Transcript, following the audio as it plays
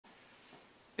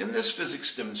In this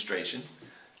physics demonstration,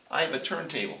 I have a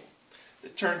turntable. The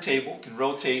turntable can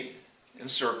rotate in a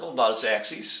circle about its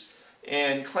axis,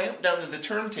 and clamped down to the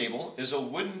turntable is a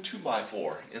wooden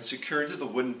 2x4, and secured to the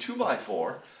wooden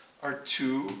 2x4 are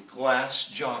two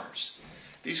glass jars.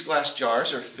 These glass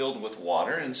jars are filled with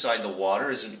water, and inside the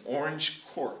water is an orange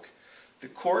cork. The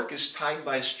cork is tied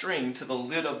by a string to the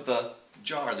lid of the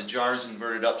jar. The jar is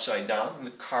inverted upside down, and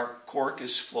the cork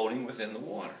is floating within the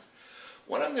water.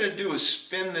 What I'm going to do is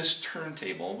spin this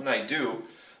turntable. When I do,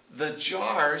 the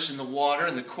jars and the water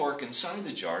and the cork inside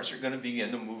the jars are going to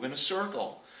begin to move in a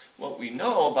circle. What we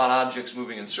know about objects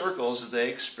moving in circles is they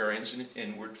experience an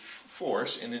inward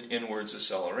force and an inwards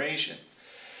acceleration.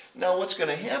 Now what's going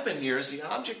to happen here is the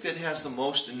object that has the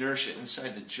most inertia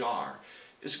inside the jar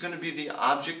is going to be the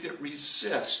object that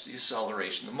resists the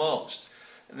acceleration the most.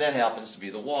 And that happens to be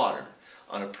the water.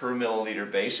 On a per milliliter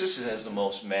basis, it has the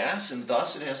most mass, and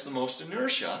thus it has the most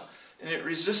inertia, and it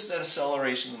resists that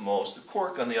acceleration the most. The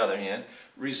cork, on the other hand,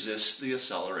 resists the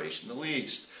acceleration the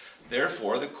least.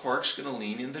 Therefore, the cork's going to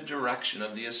lean in the direction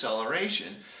of the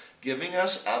acceleration, giving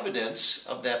us evidence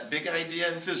of that big idea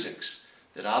in physics,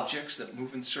 that objects that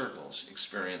move in circles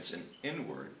experience an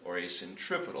inward or a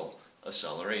centripetal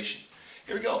acceleration.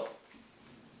 Here we go.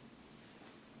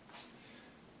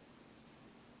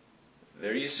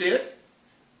 There you see it.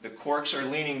 The corks are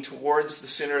leaning towards the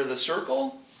center of the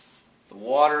circle. The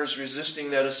water is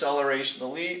resisting that acceleration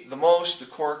the most. The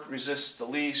cork resists the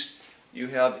least. You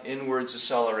have inwards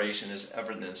acceleration as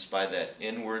evidenced by that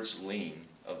inwards lean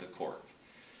of the cork.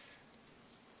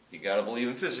 You got to believe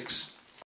in physics.